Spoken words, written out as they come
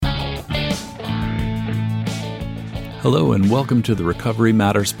Hello and welcome to the Recovery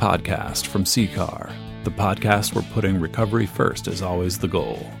Matters podcast from CCAR, the podcast where putting recovery first is always the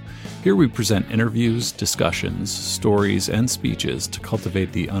goal. Here we present interviews, discussions, stories, and speeches to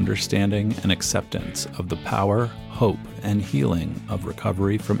cultivate the understanding and acceptance of the power, hope, and healing of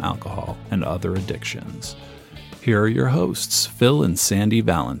recovery from alcohol and other addictions. Here are your hosts, Phil and Sandy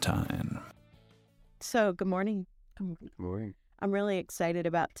Valentine. So, good morning. Good morning. I'm really excited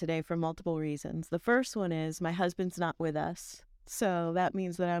about today for multiple reasons. The first one is my husband's not with us, so that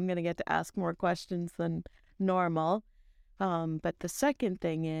means that I'm going to get to ask more questions than normal. But the second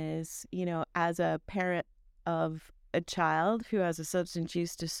thing is, as a parent of a child who has a substance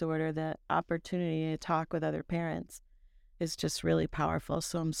use disorder, the opportunity to talk with other parents is just really powerful.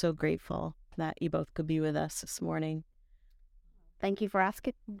 So I'm so grateful that you both could be with us this morning. Thank you for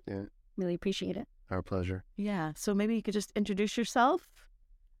asking. Yeah. Really appreciate it. Our pleasure. Yeah, so maybe you could just introduce yourself.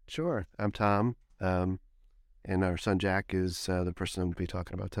 Sure. I'm Tom, and our son Jack is the person I'm going to be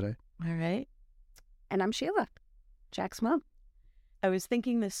talking about today. All right. And I'm Sheila, Jack's mom. I was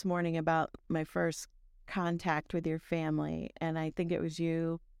thinking this morning about my first contact with your family, and I think it was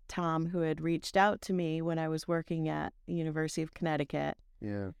you, Tom, who had reached out to me when I was working at the University of Connecticut.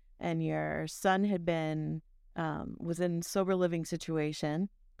 Yeah. And your son had been, was in sober living situation.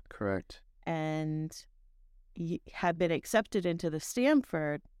 Correct. And had been accepted into the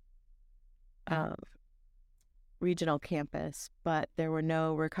Stanford regional campus, but there were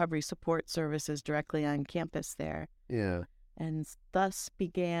no recovery support services directly on campus there. Yeah. And thus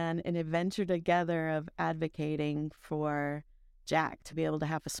began an adventure together of advocating for Jack to be able to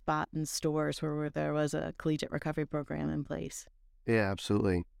have a spot in stores where there was a collegiate recovery program in place. Yeah,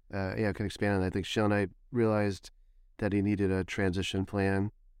 absolutely. I can expand on that. I think Sheila and I realized that he needed a transition plan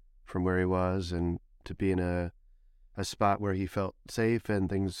from where he was and to be in a spot where he felt safe and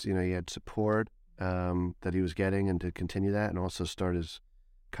things, he had support that he was getting, and to continue that and also start his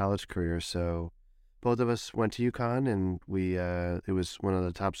college career. So both of us went to UConn, and it was one of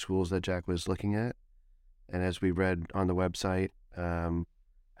the top schools that Jack was looking at. And as we read on the website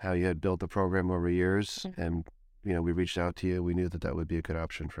how you had built the program over years, and we reached out to you, we knew that would be a good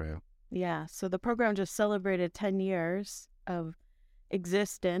option for him. Yeah, so the program just celebrated 10 years of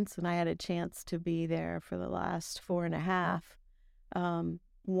existence, and I had a chance to be there for the last 4.5.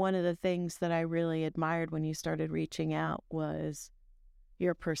 One of the things that I really admired when you started reaching out was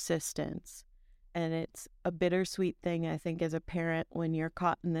your persistence. And it's a bittersweet thing, I think, as a parent when you're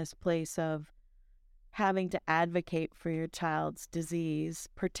caught in this place of having to advocate for your child's disease,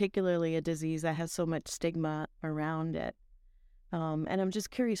 particularly a disease that has so much stigma around it. And I'm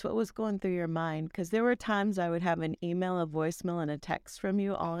just curious, what was going through your mind? Because there were times I would have an email, a voicemail, and a text from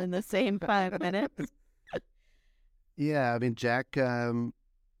you all in the same 5 minutes. Yeah, I mean, Jack,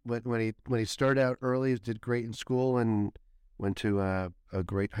 when he started out early, he did great in school and went to a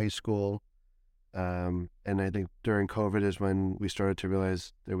great high school. And I think during COVID is when we started to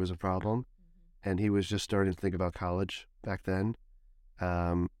realize there was a problem. And he was just starting to think about college back then.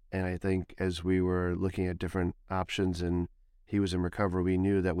 And I think as we were looking at different options and he was in recovery, we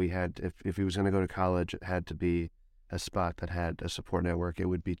knew that we had, if he was going to go to college, it had to be a spot that had a support network. It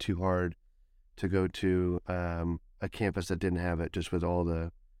would be too hard to go to a campus that didn't have it, just with all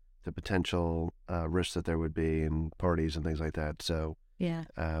the potential risks that there would be and parties and things like that. So, yeah,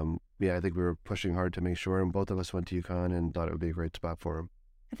 I think we were pushing hard to make sure, and both of us went to UConn and thought it would be a great spot for him.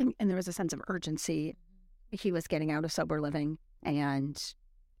 I think, and there was a sense of urgency. He was getting out of sober living, and,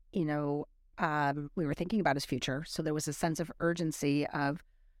 we were thinking about his future. So there was a sense of urgency of,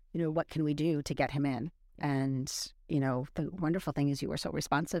 what can we do to get him in? And, the wonderful thing is you were so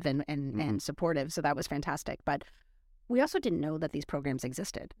responsive and supportive. So that was fantastic. But we also didn't know that these programs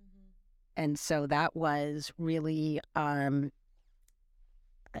existed. And so that was really, it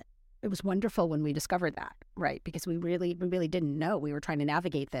was wonderful when we discovered that, right? Because we really didn't know. We were trying to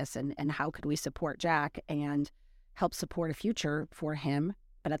navigate this and how could we support Jack and help support a future for him.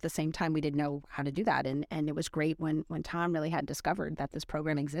 But at the same time, we didn't know how to do that. And it was great when Tom really had discovered that this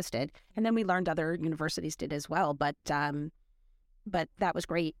program existed. And then we learned other universities did as well. But that was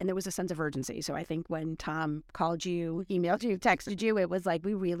great. And there was a sense of urgency. So I think when Tom called you, emailed you, texted you, it was like,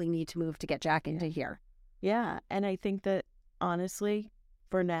 we really need to move to get Jack into here. Yeah. And I think that, honestly,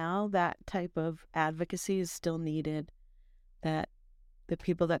 for now, that type of advocacy is still needed, that the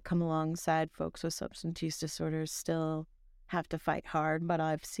people that come alongside folks with substance use disorders still have to fight hard, but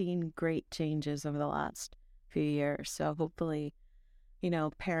I've seen great changes over the last few years. So hopefully,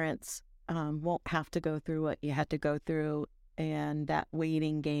 parents won't have to go through what you had to go through and that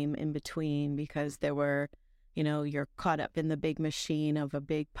waiting game in between, because there were, you're caught up in the big machine of a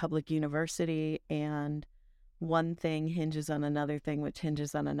big public university and one thing hinges on another thing, which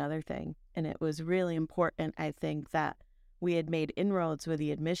hinges on another thing. And it was really important, I think, that we had made inroads with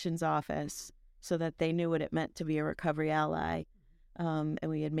the admissions office so that they knew what it meant to be a recovery ally. And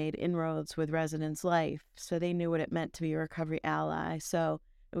we had made inroads with Residence Life, so they knew what it meant to be a recovery ally. So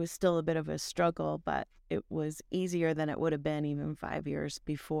it was still a bit of a struggle, but it was easier than it would have been even 5 years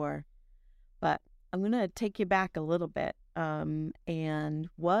before. But I'm going to take you back a little bit. And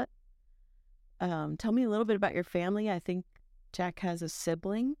tell me a little bit about your family. I think Jack has a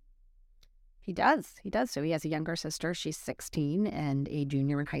sibling. He does. So he has a younger sister. She's 16 and a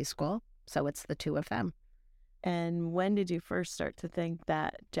junior in high school. So it's the two of them. And when did you first start to think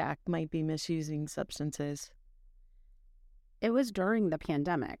that Jack might be misusing substances? It was during the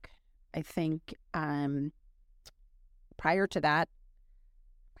pandemic. I think prior to that,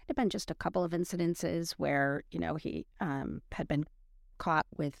 might have been just a couple of incidences where, he had been caught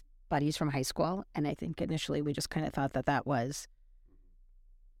with buddies from high school. And I think initially we just kind of thought that was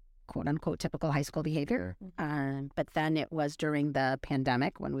quote unquote typical high school behavior. But then it was during the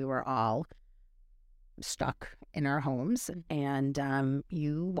pandemic when we were all stuck in our homes, and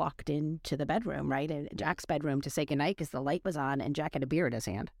you walked into the bedroom, right? In Jack's bedroom to say goodnight because the light was on and Jack had a beer in his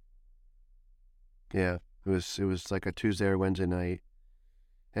hand. Yeah, it was like a Tuesday or Wednesday night,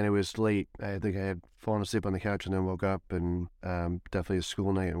 and it was late. I think I had fallen asleep on the couch and then woke up, and definitely a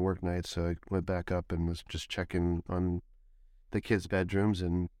school night and work night, so I went back up and was just checking on the kids' bedrooms,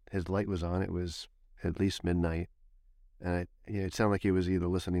 and his light was on. It was at least midnight. And it sounded like he was either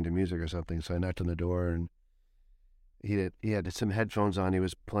listening to music or something. So I knocked on the door, and he had some headphones on. He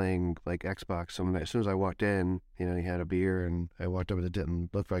was playing like Xbox. So as soon as I walked in, he had a beer, and I walked over. That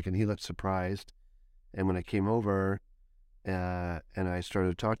didn't look like, and he looked surprised. And when I came over, and I started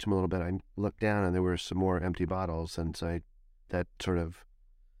to talk to him a little bit, I looked down, and there were some more empty bottles, and so that sort of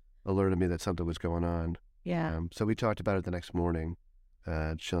alerted me that something was going on. Yeah. So we talked about it the next morning.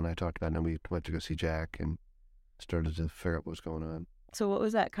 Jill and I talked about it, and then we went to go see Jack and started to figure out what was going on. So what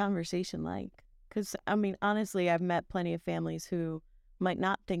was that conversation like? Because, honestly, I've met plenty of families who might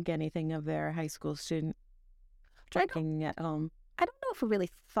not think anything of their high school student drinking at home. I don't know if we really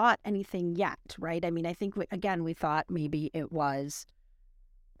thought anything yet, right? I think, we thought maybe it was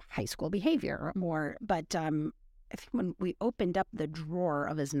high school behavior but I think when we opened up the drawer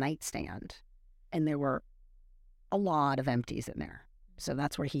of his nightstand, and there were a lot of empties in there. So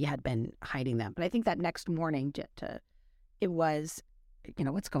that's where he had been hiding them. But I think that next morning, it was,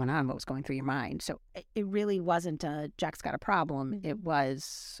 what's going on? What was going through your mind? So it really wasn't Jack's got a problem. It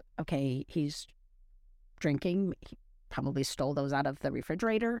was, okay, he's drinking. He probably stole those out of the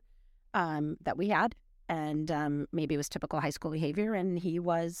refrigerator that we had. And maybe it was typical high school behavior. And he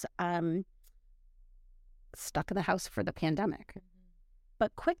was stuck in the house for the pandemic.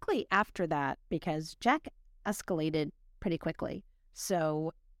 But quickly after that, because Jack escalated pretty quickly.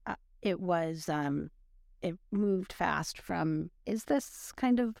 So it was, it moved fast from, is this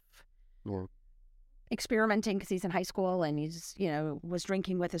kind of experimenting because he's in high school and he's, was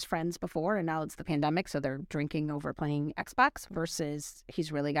drinking with his friends before, and now it's the pandemic, so they're drinking over playing Xbox, versus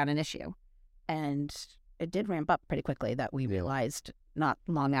he's really got an issue. And it did ramp up pretty quickly that we realized not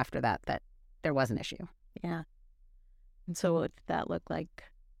long after that there was an issue. Yeah. And so what did that look like?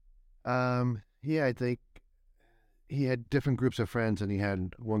 I think he had different groups of friends, and he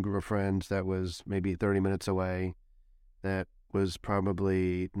had one group of friends that was maybe 30 minutes away that was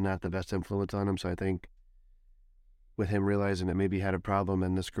probably not the best influence on him. So I think with him realizing that maybe he had a problem,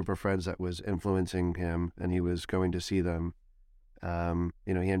 and this group of friends that was influencing him, and he was going to see them,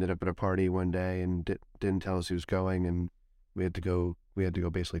 he ended up at a party one day and didn't tell us he was going, and we had to go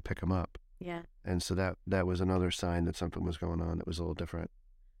basically pick him up. Yeah. And so that was another sign that something was going on that was a little different.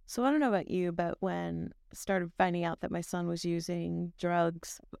 So I don't know about you, but when I started finding out that my son was using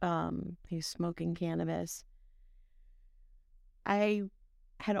drugs, he was smoking cannabis, I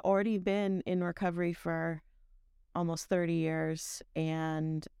had already been in recovery for almost 30 years,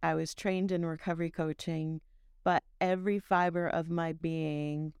 and I was trained in recovery coaching, but every fiber of my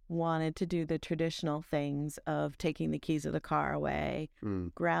being wanted to do the traditional things of taking the keys of the car away,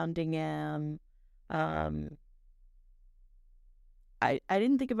 grounding him. I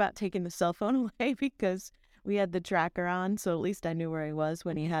didn't think about taking the cell phone away because we had the tracker on, so at least I knew where he was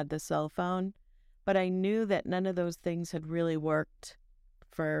when he had the cell phone. But I knew that none of those things had really worked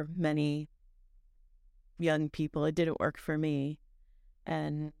for many young people. It didn't work for me.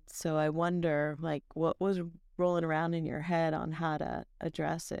 And so I wonder, what was rolling around in your head on how to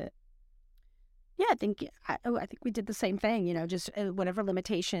address it? Yeah, I think we did the same thing, just whatever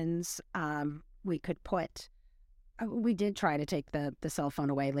limitations we could put We did try to take the cell phone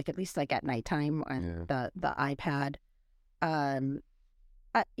away, like at least like at nighttime on the iPad.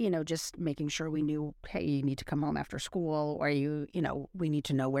 Just making sure we knew, hey, you need to come home after school, or we need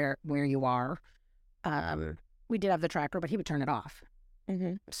to know where you are. We did have the tracker, but he would turn it off.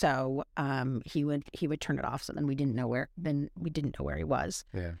 Mm-hmm. So he would turn it off. So then we didn't know where he was.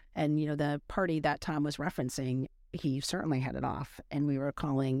 Yeah. And the party that Tom was referencing, he certainly had it off, and we were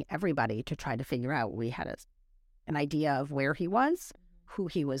calling everybody to try to figure out. We had an idea of where he was, who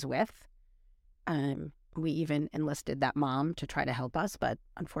he was with. We even enlisted that mom to try to help us, but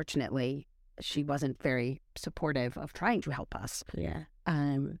unfortunately, she wasn't very supportive of trying to help us. Yeah.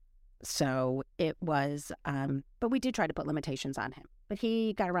 So it was, but we did try to put limitations on him, but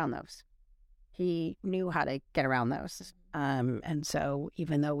he got around those. He knew how to get around those. And so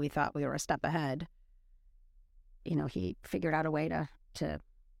even though we thought we were a step ahead, he figured out a way to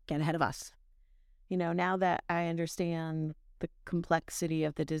get ahead of us. Now that I understand the complexity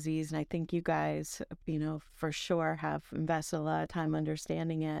of the disease, and I think you guys, for sure have invested a lot of time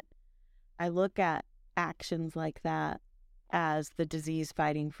understanding it, I look at actions like that as the disease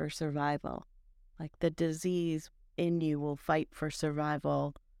fighting for survival. Like the disease in you will fight for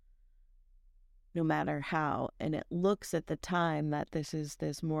survival no matter how. And it looks at the time that this is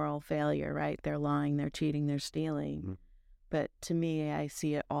this moral failure, right? They're lying, they're cheating, they're stealing. Mm-hmm. But to me, I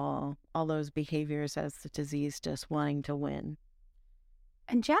see it all those behaviors as the disease just wanting to win.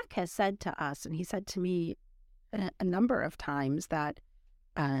 And Jack has said to us, and he said to me a number of times that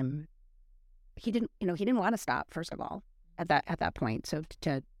he didn't want to stop, first of all, at that point. So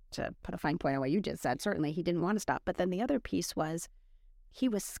to put a fine point on what you just said, certainly he didn't want to stop. But then the other piece was he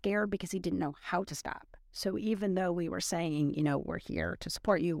was scared because he didn't know how to stop. So even though we were saying, we're here to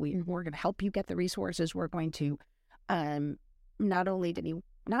support you, we're going to help you get the resources, we're going to, not only did he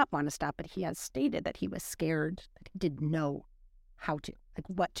not want to stop, but he has stated that he was scared, that he didn't know how to, like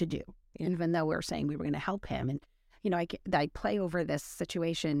what to do, even though we were saying we were going to help him. And, I play over this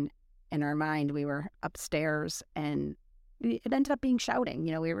situation in our mind. We were upstairs and it ended up being shouting.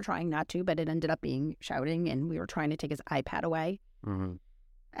 We were trying not to, but it ended up being shouting, and we were trying to take his iPad away. Mm-hmm.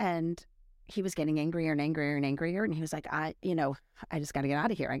 And he was getting angrier and angrier and angrier. And he was like, I just got to get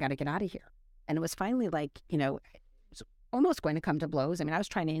out of here. I got to get out of here. And it was finally like, it was almost going to come to blows. I mean, I was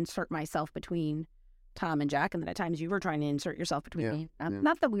trying to insert myself between Tom and Jack, and then at times you were trying to insert yourself between me.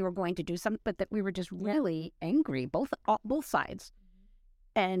 Not that we were going to do something, but that we were just really angry, both sides.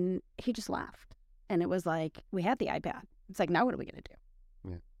 And he just laughed. And it was like, we had the iPad. It's like, now what are we going to do?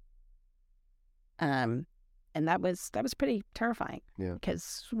 Yeah. And that was pretty terrifying. Yeah.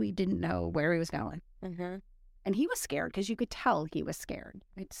 Because we didn't know where he was going. Mm-hmm. And he was scared, because you could tell he was scared.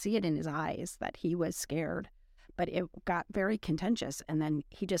 I'd see it in his eyes that he was scared. But it got very contentious. And then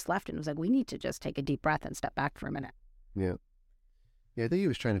he just left and was like, we need to just take a deep breath and step back for a minute. Yeah. Yeah, I think he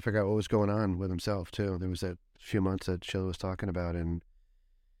was trying to figure out what was going on with himself, too. There was that few months that Sheila was talking about, and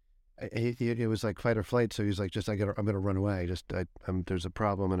it was like fight or flight. So he was like, I'm going to run away. There's a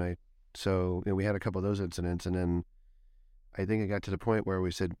problem. And so we had a couple of those incidents, and then I think it got to the point where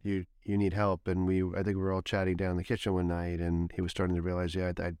we said, you need help. And I think we were all chatting down in the kitchen one night, and he was starting to realize,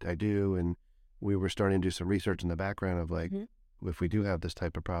 I do. And we were starting to do some research in the background of like, if we do have this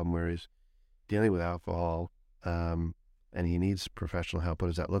type of problem where he's dealing with alcohol, and he needs professional help, what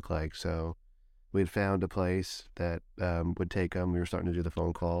does that look like? So we had found a place that would take him. We were starting to do the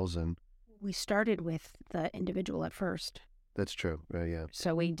phone calls, and we started with the individual at first. That's true. Yeah.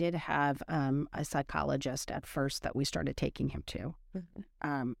 So we did have a psychologist at first that we started taking him to.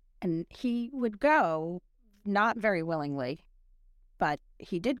 Mm-hmm. And he would go, not very willingly, but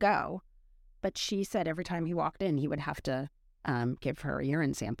he did go. But she said every time he walked in, he would have to give her a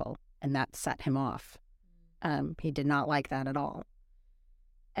urine sample, and that set him off. He did not like that at all.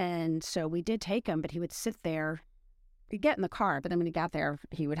 And so we did take him, but he would sit there. He'd get in the car, but then when he got there,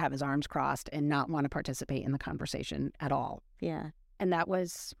 he would have his arms crossed and not want to participate in the conversation at all. Yeah. And that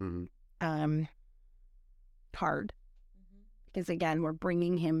was hard. Because, again, we're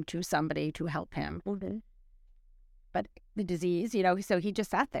bringing him to somebody to help him. Mm-hmm. But the disease, so he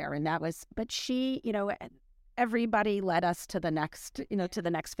just sat there, and that was, but she, everybody led us to the next, to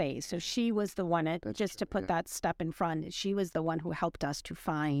the next phase. So she was the one to put that step in front. She was the one who helped us to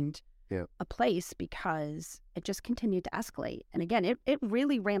find a place, because it just continued to escalate. And again, it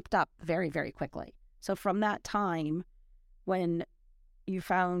really ramped up very, very quickly. So from that time when you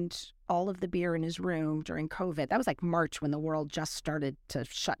found all of the beer in his room during COVID, that was like March, when the world just started to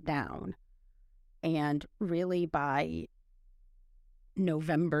shut down. And really by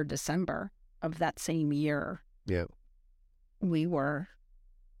November, December of that same year, we were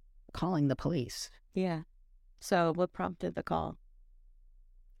calling the police. Yeah. So what prompted the call?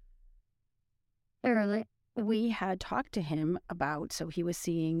 Early. We had talked to him about, so he was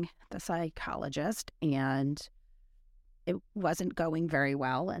seeing the psychologist and it wasn't going very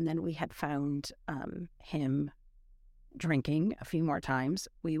well. And then we had found him drinking a few more times.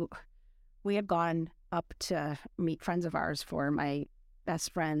 We had gone up to meet friends of ours for my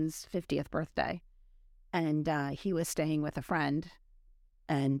best friend's 50th birthday. And he was staying with a friend.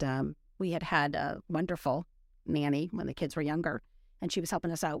 And we had had a wonderful nanny when the kids were younger. And she was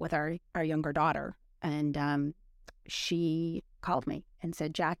helping us out with our younger daughter. And she called me and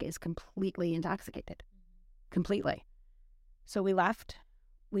said, Jack is completely intoxicated. Completely. So we left.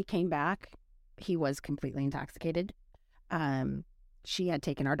 We came back. He was completely intoxicated. She had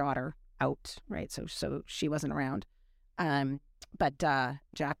taken our daughter out, right? So she wasn't around. But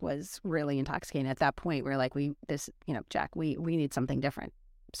Jack was really intoxicated. At that point, we were like, Jack, we need something different.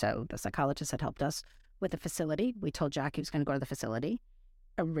 So the psychologist had helped us with the facility. We told Jack he was going to go to the facility.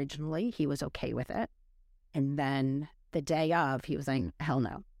 Originally, he was okay with it. And then the day of, he was like, hell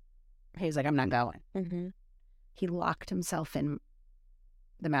no. He was like, I'm not going. Mm-hmm. He locked himself in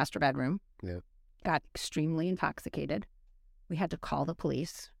the master bedroom. Yeah. Got extremely intoxicated. We had to call the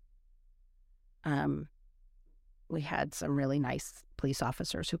police. We had some really nice police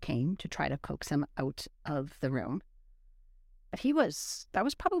officers who came to try to coax him out of the room. But that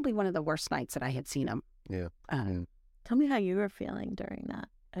was probably one of the worst nights that I had seen him. Yeah. Tell me how you were feeling during that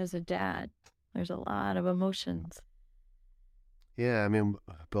as a dad. There's a lot of emotions. Yeah, I mean,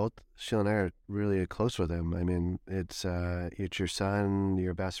 both Sheila and I are really close with him. I mean, it's your son,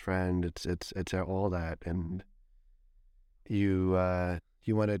 your best friend. It's all that, and you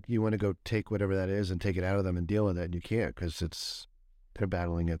want to go take whatever that is and take it out of them and deal with it, and you can't because they're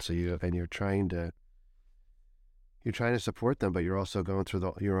battling it. So you're trying to support them, but you're also going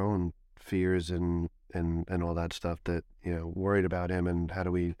through your own fears and all that stuff that worried about him, and how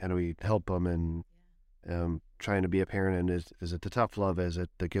do we help him, and trying to be a parent, and is it the tough love, is it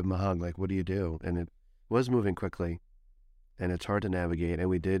to give him a hug, like what do you do? And it was moving quickly, and it's hard to navigate. And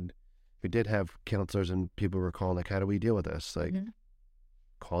we did have counselors and people were calling, like, how do we deal with this? Like,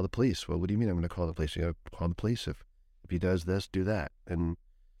 call the police. Well, what do you mean I'm going to call the police? You got to call the police if he does this, do that. And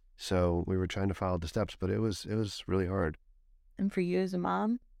so we were trying to follow the steps, but it was really hard. And for you as a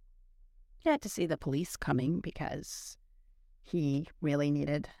mom? You had to see the police coming because he really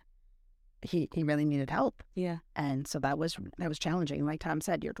needed help. Yeah. And so that was challenging. Like Tom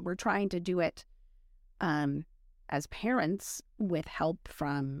said, we're trying to do it as parents with help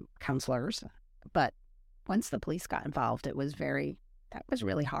from counselors. But once the police got involved, that was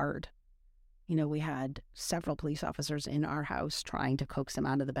really hard. We had several police officers in our house trying to coax him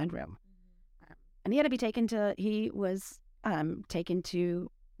out of the bedroom. And he was taken to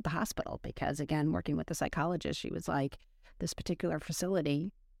the hospital because, again, working with the psychologist, she was like, this particular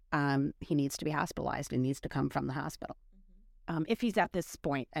facility, he needs to be hospitalized and needs to come from the hospital. If he's at this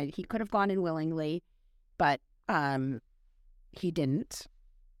point, he could have gone in willingly, but he didn't,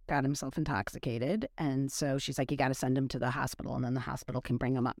 got himself intoxicated. And so she's like, you got to send him to the hospital and then the hospital can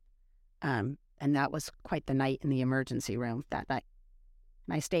bring him up. And that was quite the night in the emergency room that night.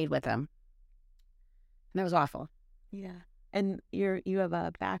 And I stayed with him. And that was awful. Yeah. And you have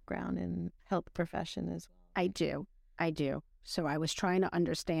a background in health profession as well. I do. So I was trying to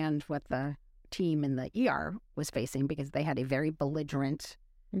understand what the team in the ER was facing because they had a very belligerent,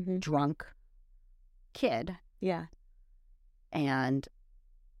 drunk kid. Yeah. And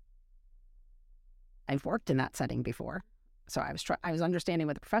I've worked in that setting before. So I was understanding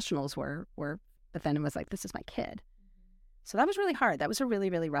what the professionals were, but then it was like, this is my kid. So that was really hard. That was a really,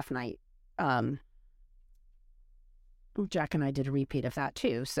 really rough night. Jack and I did a repeat of that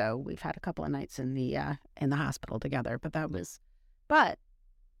too. So we've had a couple of nights in the hospital together, but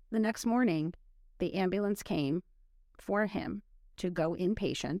the next morning the ambulance came for him to go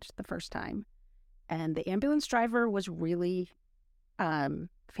inpatient the first time. And the ambulance driver was really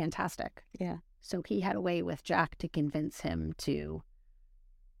fantastic. Yeah. So he had a way with Jack to convince him to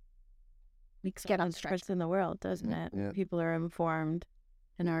get on stretcher. It's in the world, doesn't it? Yeah. People are informed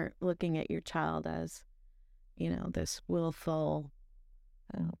and are looking at your child as, this willful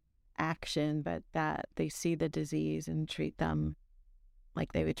action, but that they see the disease and treat them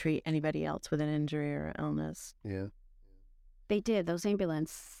like they would treat anybody else with an injury or illness. Yeah. They did. Those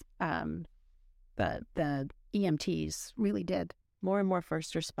ambulance, the EMTs really did. More and more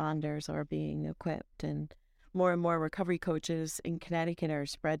first responders are being equipped, and more recovery coaches in Connecticut are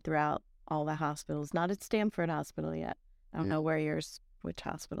spread throughout all the hospitals. Not at Stanford Hospital yet. I don't know which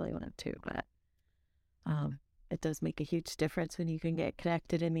hospital you went to, but it does make a huge difference when you can get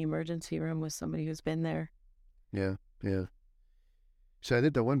connected in the emergency room with somebody who's been there. Yeah. So I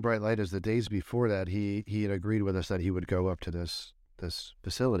think the one bright light is the days before that he had agreed with us that he would go up to this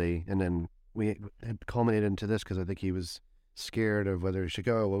facility, and then we had culminated into this because I think he was scared of whether he should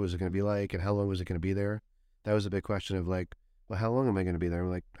go, what was it going to be like, and how long was it going to be there. That was a big question of like, well, how long am I going to be there? I'm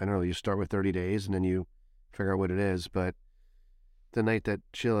like, I don't know. You start with 30 days, and then you figure out what it is. But the night that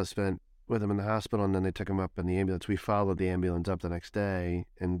Sheila spent with him in the hospital, and then they took him up in the ambulance, we followed the ambulance up the next day,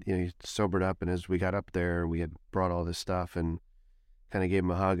 and he sobered up. And as we got up there, we had brought all this stuff and kind of gave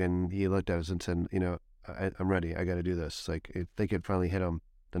him a hug, and he looked at us and said, I'm ready. I got to do this. Like, I think it finally hit him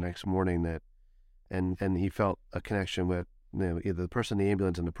the next morning that, and he felt a connection with either the person in the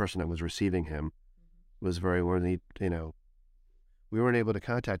ambulance and the person that was receiving him was very worthy. We weren't able to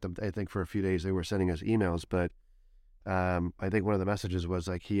contact them, I think, for a few days. They were sending us emails, but I think one of the messages was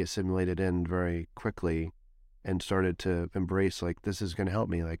like he assimilated in very quickly and started to embrace like, this is going to help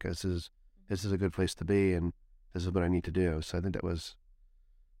me. Like, this is a good place to be, and this is what I need to do. So I think that was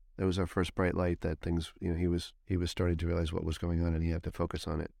our first bright light that things, he was starting to realize what was going on, and he had to focus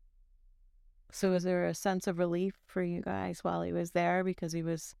on it. So was there a sense of relief for you guys while he was there because he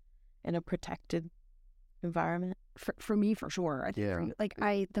was in a protected environment? For me, for sure. I think Yeah. for you, like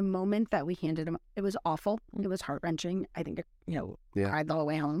the moment that we handed him, it was awful. It was heart-wrenching. I think, Yeah. cried the whole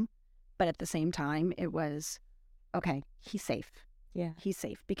way home. But at the same time, it was, okay, he's safe. Yeah. He's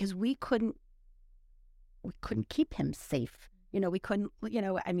safe, because we couldn't keep him safe. We couldn't,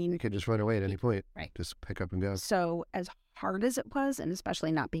 You could just run away at any point. Right. Just pick up and go. So as hard as it was, and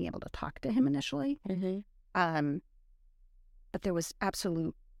especially not being able to talk to him initially, but there was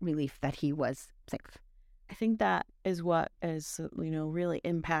absolute relief that he was safe. I think that is what has, really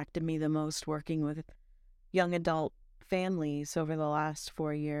impacted me the most working with young adult families over the last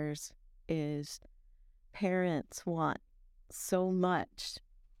 4 years is parents want so much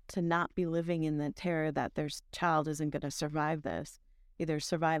to not be living in the terror that their child isn't going to survive this, either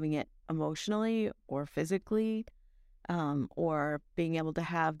surviving it emotionally or physically, or being able to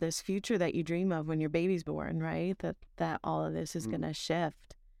have this future that you dream of when your baby's born, right? That all of this is going to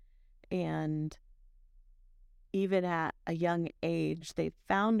shift. And even at a young age, they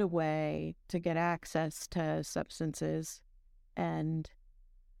found a way to get access to substances, and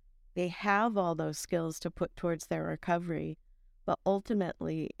they have all those skills to put towards their recovery. But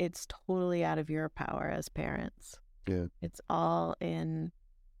ultimately, it's totally out of your power as parents. Yeah. It's all in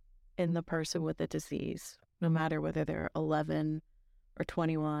the person with the disease, no matter whether they're 11 or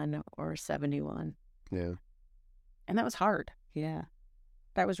 21 or 71. Yeah. And that was hard. Yeah.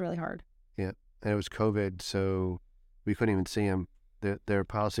 That was really hard. Yeah. And it was COVID, so we couldn't even see him. Their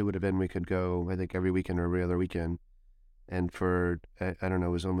policy would have been we could go, I think, every weekend or every other weekend. And for, I don't know,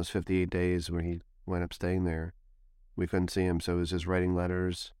 it was almost 58 days where he went up staying there. We couldn't see him, so it was just writing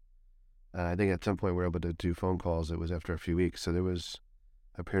letters. I think at some point we were able to do phone calls. It was after a few weeks. So there was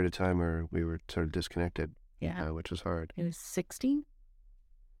a period of time where we were sort of disconnected, which was hard. It was 16?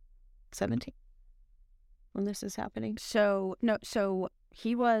 17? When this is happening? So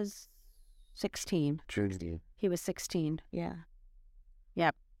he was 16. June. He was 16. Yeah.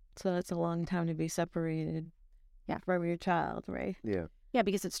 Yep. So that's a long time to be separated from your child, right? Yeah. Yeah,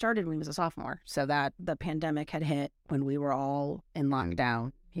 because it started when he was a sophomore. So that the pandemic had hit when we were all in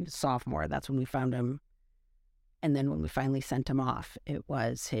lockdown. He was a sophomore. That's when we found him. And then when we finally sent him off, it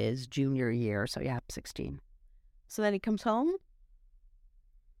was his junior year. So 16. So then he comes home.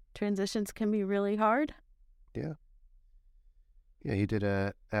 Transitions can be really hard. Yeah. Yeah, he did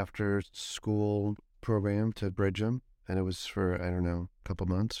a after school program to bridge him. And it was for, I don't know,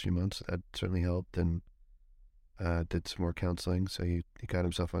 a few months. That certainly helped. And did some more counseling, so he got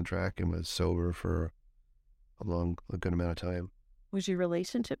himself on track and was sober for a good amount of time. Was your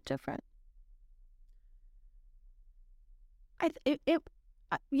relationship different?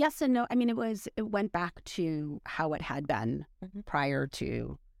 Yes and no. I mean, it went back to how it had been prior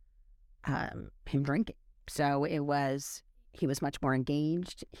to him drinking. So he was much more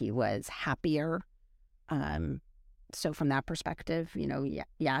engaged. He was happier. So from that perspective,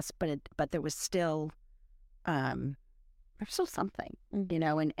 yes, but there was still. There's still something,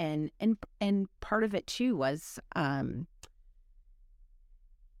 and part of it too was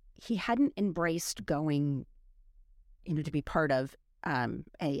he hadn't embraced going, to be part of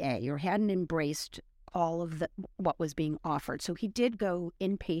AA, or hadn't embraced all of what was being offered. So he did go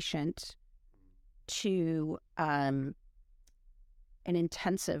inpatient to an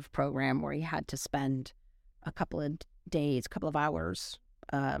intensive program where he had to spend a couple of hours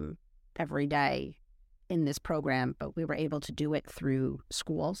every day in this program, but we were able to do it through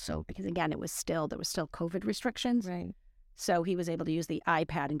school. So because again, there was still COVID restrictions. Right. So he was able to use the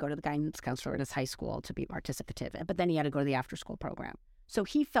iPad and go to the guidance counselor at his high school to be participative. But then he had to go to the after-school program. So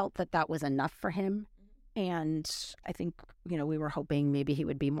he felt that that was enough for him. And I think, we were hoping maybe he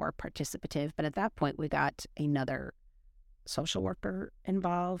would be more participative. But at that point, we got another social worker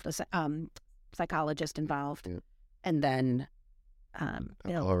involved, a psychologist involved, and then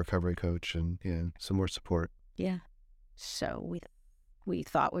alcohol recovery coach, and some more support. Yeah. So we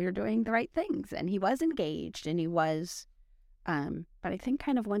thought we were doing the right things, and he was engaged, and he was. But I think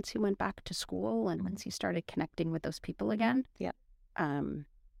kind of once he went back to school and once he started connecting with those people again, it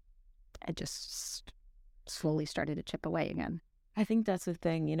just slowly started to chip away again. I think that's the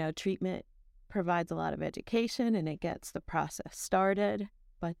thing, treatment provides a lot of education and it gets the process started.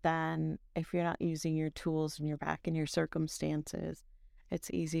 But then if you're not using your tools and you're back in your circumstances,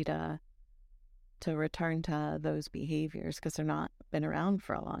 it's easy to return to those behaviors because they're not been around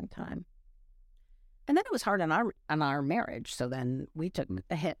for a long time. And then it was hard on our marriage. So then we took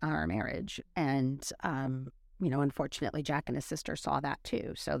a hit on our marriage. And, unfortunately, Jack and his sister saw that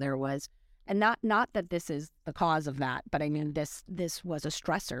too. So there was, and not that this is the cause of that, but I mean, this was a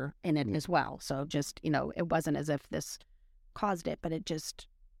stressor in it as well. So just, it wasn't as if this caused it, but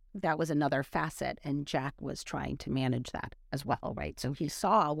that was another facet. And Jack was trying to manage that as well, right? So he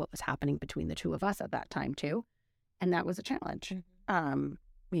saw what was happening between the two of us at that time too. And that was a challenge, and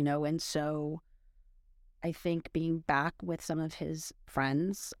so I think being back with some of his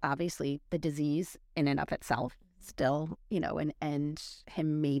friends, obviously the disease in and of itself still, and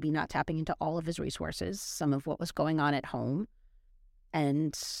him maybe not tapping into all of his resources, some of what was going on at home.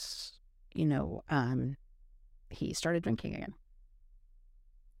 And, he started drinking again.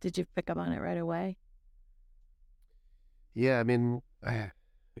 Did you pick up on it right away? Yeah, I mean,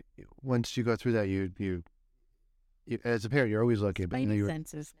 once you go through that, you as a parent, you're always looking. But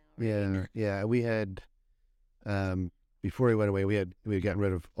senses now. Right? Yeah. We had, before he went away, we had gotten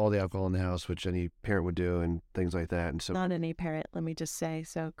rid of all the alcohol in the house, which any parent would do, and things like that. And so, not any parent, let me just say.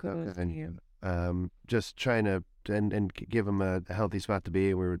 So kudos to you. Just trying to and give him a healthy spot to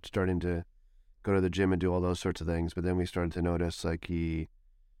be. We were starting to go to the gym and do all those sorts of things, but then we started to notice like he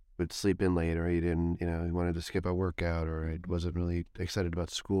would sleep in late, or he didn't, he wanted to skip a workout, or he wasn't really excited about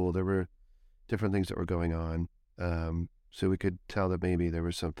school. There were different things that were going on. So we could tell that maybe there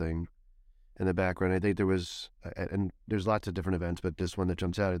was something in the background. I think there was, and there's lots of different events, but this one that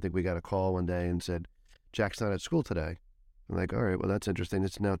jumps out, I think we got a call one day and said, Jack's not at school today. I'm like, all right, well, that's interesting.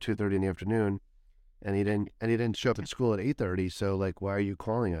 It's now 2:30 in the afternoon, and he didn't show up at school at 8:30. So like, why are you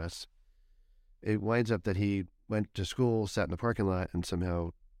calling us? It winds up that he went to school, sat in the parking lot, and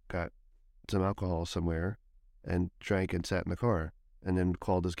somehow got some alcohol somewhere and drank and sat in the car, and then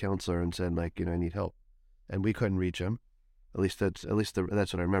called his counselor and said, like, I need help. And we couldn't reach him. At least that's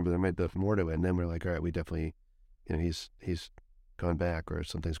what I remember. There might be more to it. And then we're like, all right, we definitely, he's gone back, or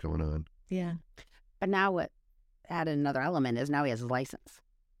something's going on. Yeah. But now what added another element is now he has his license.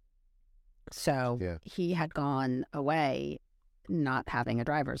 So he had gone away not having a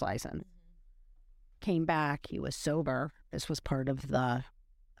driver's license. Came back, he was sober. This was part of the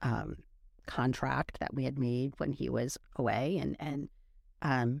contract that we had made when he was away, and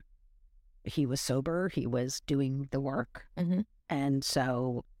he was sober. He was doing the work, and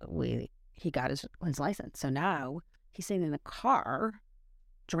so he got his license. So now he's sitting in the car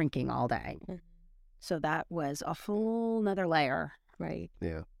drinking all day. So that was a whole nother layer, right?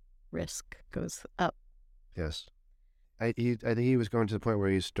 Yeah, risk goes up. Yes, I think he was going to the point where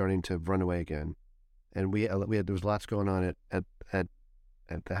he's starting to run away again, and we had there was lots going on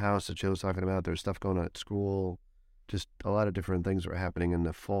at the house that Jill was talking about. There's stuff going on at school, just a lot of different things were happening in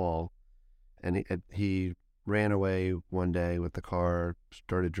the fall. And he ran away one day with the car,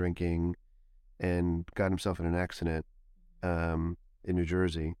 started drinking, and got himself in an accident in New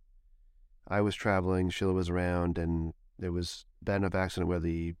Jersey. I was traveling, Sheila was around, and there was a bad enough accident where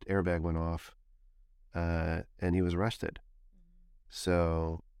the airbag went off, and he was arrested.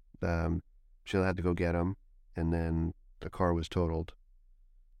 So Sheila had to go get him, and then the car was totaled.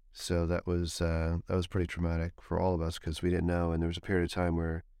 So that was pretty traumatic for all of us, because we didn't know, and there was a period of time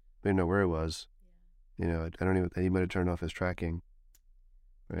where we didn't know where he was. I don't even, he might have turned off his tracking,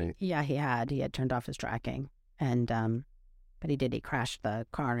 right? Yeah, he had turned off his tracking, and but he crashed the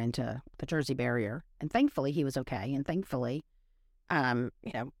car into the Jersey barrier, and thankfully he was okay, and thankfully,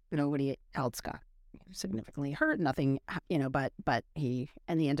 nobody else got significantly hurt, nothing, but he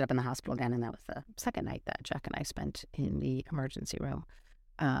ended up in the hospital again, and that was the second night that Jack and I spent in the emergency room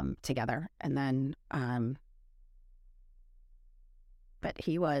together, and then but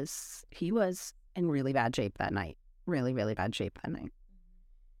he was in really bad shape that night, really, really bad shape that night.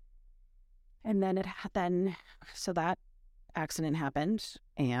 And then so that accident happened,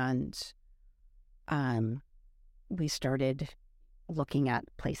 and we started looking at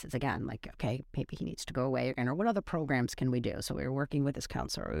places again, like, okay, maybe he needs to go away again, or what other programs can we do? So we were working with his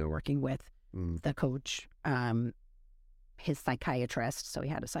counselor, we were working with the coach, his psychiatrist. So he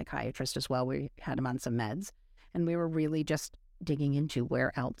had a psychiatrist as well. We had him on some meds, and we were really just digging into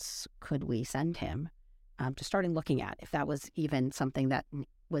where else could we send him, to starting looking at if that was even something that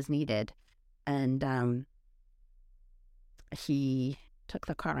was needed. And he took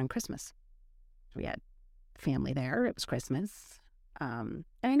the car on Christmas. We had family there. It was Christmas. And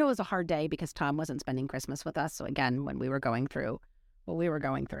I know it was a hard day because Tom wasn't spending Christmas with us. So again, when we were going through what we were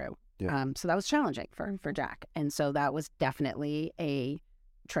going through, so that was challenging for Jack. And so that was definitely a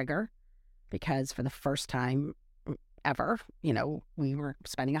trigger, because for the first time ever, we weren't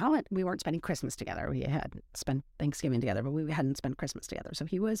spending Christmas together. We had spent Thanksgiving together, but we hadn't spent Christmas together. So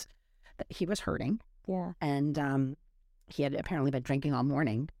he was hurting. Yeah. And he had apparently been drinking all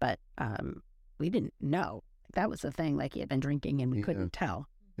morning, but we didn't know. That was the thing. Like, he had been drinking and we couldn't tell.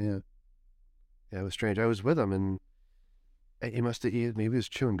 Yeah. Yeah, it was strange. I was with him, and he must have maybe he was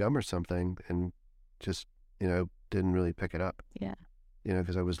chewing gum or something, and just, didn't really pick it up. Yeah.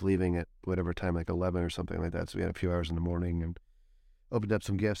 Because I was leaving at whatever time, like 11 or something like that. So we had a few hours in the morning and opened up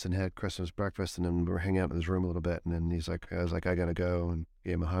some gifts and had Christmas breakfast, and then we were hanging out in his room a little bit. And then I was like, I got to go, and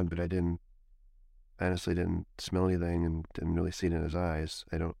gave him a hug, but I honestly didn't smell anything and didn't really see it in his eyes.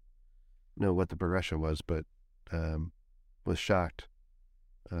 I don't know what the progression was, but was shocked.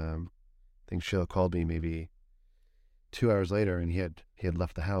 I think Sheila called me maybe 2 hours later, and he had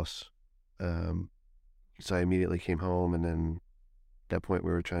left the house. So I immediately came home, and then at that point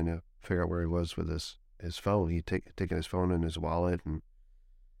we were trying to figure out where he was with his phone. He'd taken his phone and his wallet,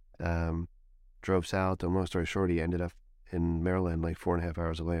 and drove south. And long story short, he ended up in Maryland, like 4.5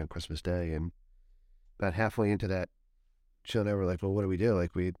 hours away on Christmas Day. And about halfway into that, Sheila and I were like, well, what do we do?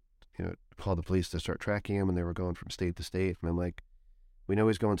 Like, we called the police to start tracking him, and they were going from state to state. And I'm like, we know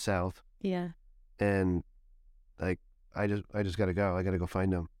he's going south. Yeah. And like, I just got to go. I got to go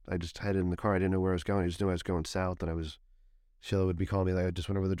find him. I just headed in the car. I didn't know where I was going. I just knew I was going south. And Sheila would be calling me like, I just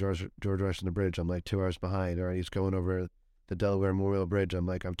went over the George Washington Bridge. I'm like 2 hours behind. Or he's going over the Delaware Memorial Bridge. I'm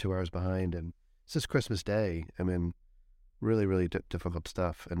like, I'm 2 hours behind. And it's just Christmas Day. I mean, really, really difficult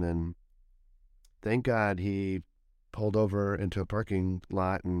stuff. And then, thank God, he pulled over into a parking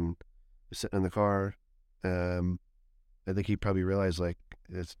lot and was sitting in the car. I think he probably realized, like,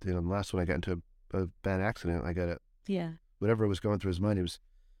 it's the last one I got into a bad accident. I got it. Yeah. Whatever was going through his mind, he was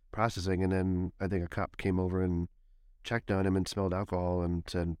processing. And then I think a cop came over and checked on him and smelled alcohol and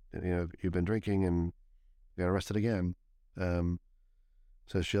said, you've been drinking and got arrested again.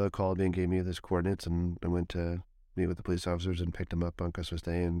 So Sheila called me and gave me his coordinates, and I went to meet with the police officers and picked him up on Christmas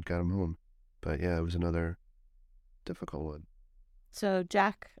Day and got him home. But yeah, it was another difficult one. So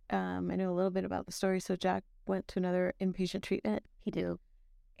Jack, I know a little bit about the story. So Jack went to another inpatient treatment. He did.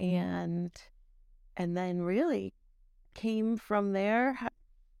 And then really came from there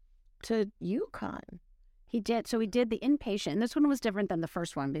to UConn. He did. So he did the inpatient. And this one was different than the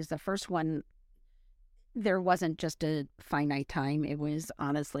first one, because the first one, there wasn't just a finite time. It was,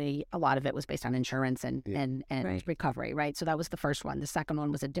 honestly, a lot of it was based on insurance and Right. recovery, right? So that was the first one. The second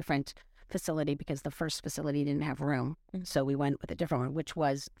one was a different facility because the first facility didn't have room. Mhm. So we went with a different one, which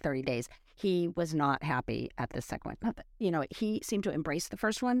was 30 days. He was not happy at the second one. Not that, he seemed to embrace the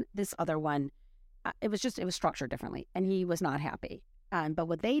first one. This other one, it was structured differently, and he was not happy. But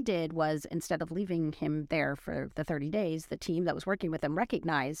what they did was, instead of leaving him there for the 30 days, the team that was working with him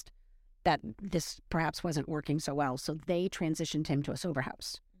recognized that this perhaps wasn't working so well. So they transitioned him to a sober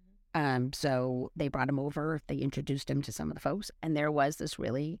house. So they brought him over, they introduced him to some of the folks, and there was this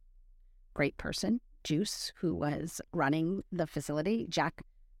really great person, Juice, who was running the facility. Jack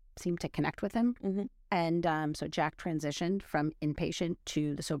seemed to connect with him. Mm-hmm. And so Jack transitioned from inpatient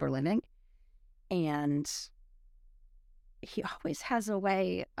to the sober living. And he always has a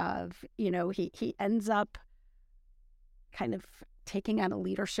way of, he ends up kind of taking on a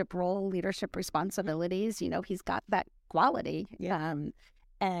leadership role, leadership responsibilities. He's got that quality. Yeah.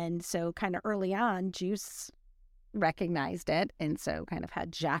 And so kind of early on, Juice recognized it, and so kind of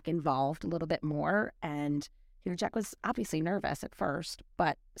had Jack involved a little bit more. And Jack was obviously nervous at first,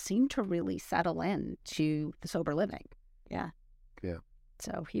 but seemed to really settle in to the sober living. Yeah.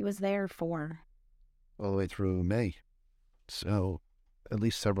 So he was there for all the way through May. So at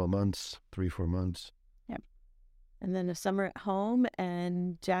least several months, 3-4 months. Yep. And then a summer at home,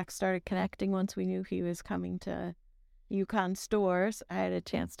 and Jack started connecting once we knew he was coming to UConn stores. I had a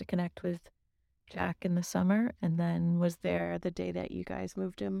chance to connect with Jack in the summer, and then was there the day that you guys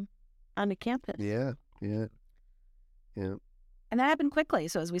moved him onto campus. Yeah. Yeah. And that happened quickly.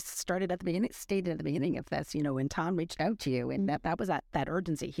 So as we stated at the beginning of this, when Tom reached out to you, and that was that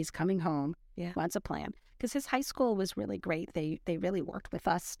urgency. He's coming home, wants a plan. Because his high school was really great. They really worked with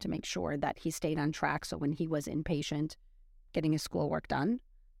us to make sure that he stayed on track. So when he was inpatient, getting his schoolwork done,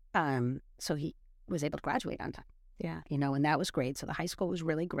 so he was able to graduate on time. Yeah. And that was great. So the high school was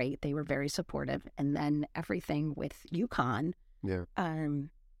really great. They were very supportive. And then everything with UConn,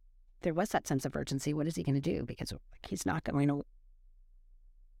 there was that sense of urgency. What is he going to do? Because he's not going to,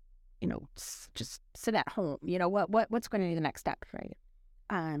 just sit at home. What's going to be the next step, right?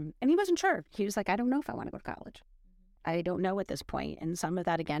 And he wasn't sure. He was like, I don't know if I want to go to college. I don't know at this point. And some of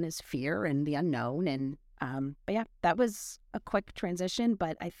that, again, is fear and the unknown. And, but yeah, that was a quick transition.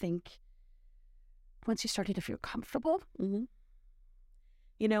 But I think once you started to feel comfortable. Mm-hmm.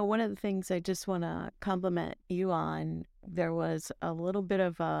 One of the things I just want to compliment you on, there was a little bit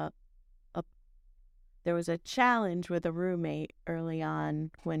of there was a challenge with a roommate early on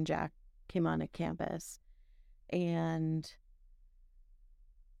when Jack came onto campus. And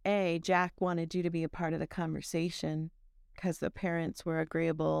Jack wanted you to be a part of the conversation because the parents were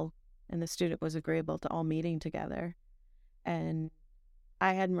agreeable and the student was agreeable to all meeting together. And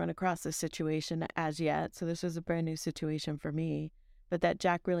I hadn't run across this situation as yet, so this was a brand new situation for me. But that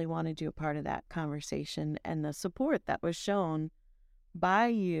Jack really wanted you a part of that conversation, and the support that was shown by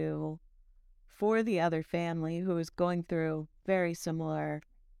you for the other family who was going through very similar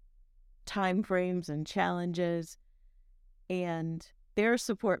time frames and challenges, and their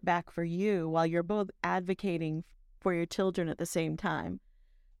support back for you while you're both advocating for your children at the same time.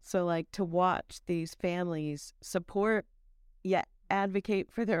 So to watch these families support yet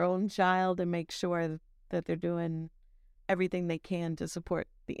advocate for their own child and make sure that they're doing everything they can to support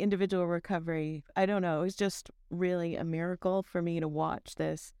the individual recovery. I don't know. It was just really a miracle for me to watch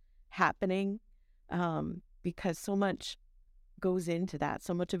this happening, because so much goes into that,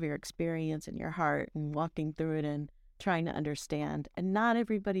 so much of your experience and your heart and walking through it and trying to understand. And not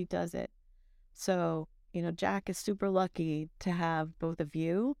everybody does it. So, Jack is super lucky to have both of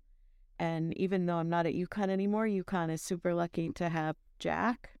you. And even though I'm not at UConn anymore, UConn is super lucky to have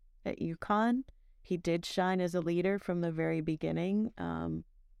Jack at UConn. He did shine as a leader from the very beginning, and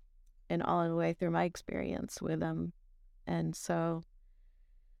all the way through my experience with him. And so,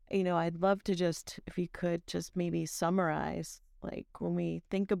 I'd love to just, if you could just maybe summarize, when we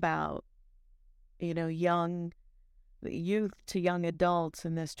think about, youth to young adults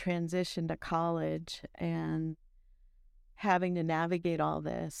in this transition to college and having to navigate all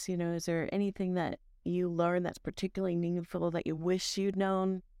this, is there anything that you learned that's particularly meaningful that you wish you'd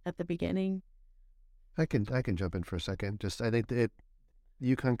known at the beginning? I can jump in for a second. I think that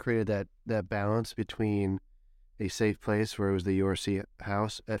UConn created that balance between a safe place where it was the URC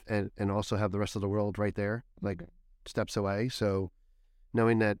house and also have the rest of the world right there, steps away. So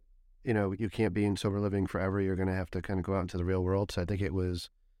knowing that, you can't be in sober living forever, you're going to have to kind of go out into the real world. So I think it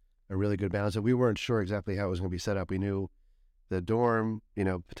was a really good balance. And we weren't sure exactly how it was going to be set up. We knew the dorm,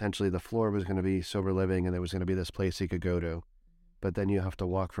 potentially the floor was going to be sober living and there was going to be this place he could go to. But then you have to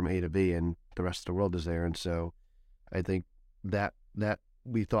walk from A to B and the rest of the world is there. And so I think that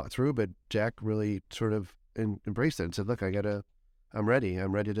we thought through, but Jack really sort of embraced it and said, look, I'm ready.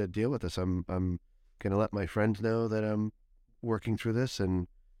 I'm ready to deal with this. I'm going to let my friends know that I'm working through this. And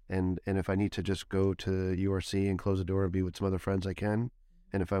if I need to just go to URC and close the door and be with some other friends, I can.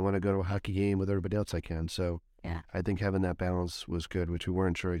 And if I want to go to a hockey game with everybody else, I can. So yeah, I think having that balance was good, which we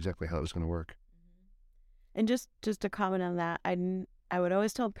weren't sure exactly how it was going to work. And just to comment on that, I would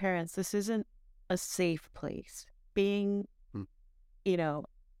always tell parents, this isn't a safe place. Being,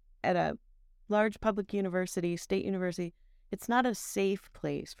 at a large public university, state university, it's not a safe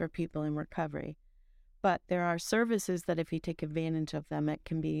place for people in recovery. But there are services that if you take advantage of them, it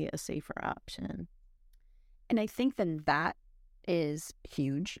can be a safer option. And I think that is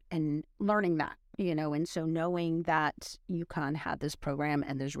huge, and learning that, and so knowing that UConn had this program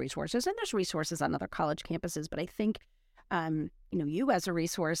and there's resources on other college campuses. But I think, you as a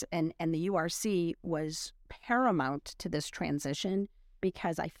resource and the URC was paramount to this transition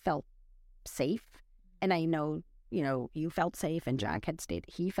because I felt safe. And I know, you felt safe and Jack had stated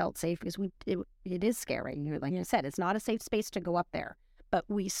he felt safe because it is scary. Like you said, it's not a safe space to go up there. But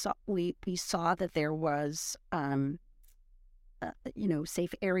we saw that there was,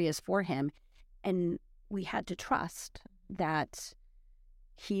 safe areas for him. And we had to trust that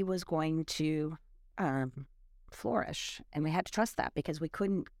he was going to flourish. And we had to trust that because we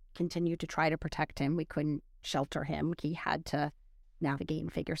couldn't continue to try to protect him. We couldn't shelter him. He had to navigate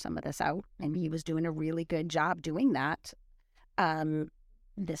and figure some of this out. And he was doing a really good job doing that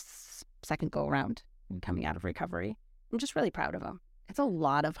this second go around coming out of recovery. I'm just really proud of him. It's a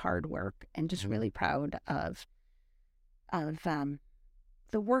lot of hard work, and just really proud of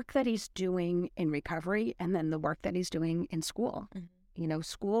the work that he's doing in recovery, and then the work that he's doing in school. You know,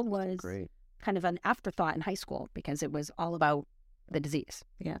 school was Great. kind of an afterthought in high school because it was all about the disease.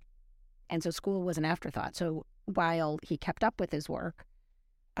 Yeah. And so school was an afterthought. So while he kept up with his work,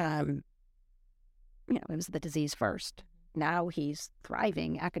 it was the disease first. Now he's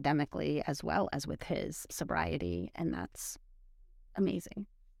thriving academically as well as with his sobriety, and that's amazing.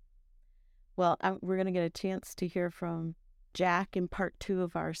 Well, we're going to get a chance to hear from Jack in part 2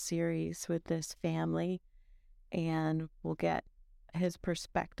 of our series with this family, and we'll get his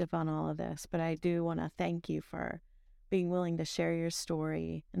perspective on all of this. But I do want to thank you for being willing to share your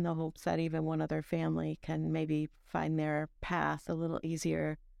story in the hopes that even one other family can maybe find their path a little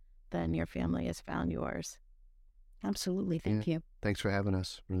easier than your family has found yours. Absolutely. Thank you. Thanks for having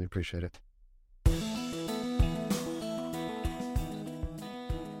us. Really appreciate it.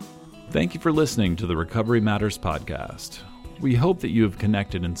 Thank you for listening to the Recovery Matters podcast. We hope that you have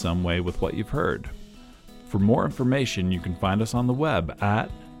connected in some way with what you've heard. For more information, you can find us on the web at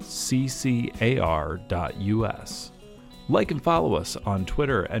ccar.us. Like and follow us on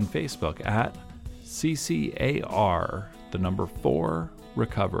Twitter and Facebook at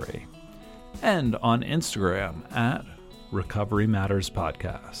CCAR4Recovery, and on Instagram at Recovery Matters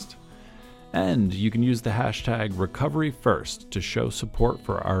Podcast. And you can use the hashtag #RecoveryFirst to show support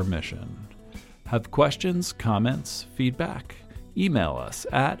for our mission. Have questions, comments, feedback? Email us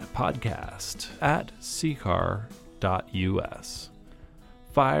at podcast@ccar.us.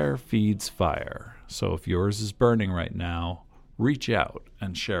 Fire feeds fire, so if yours is burning right now, reach out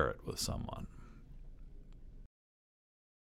and share it with someone.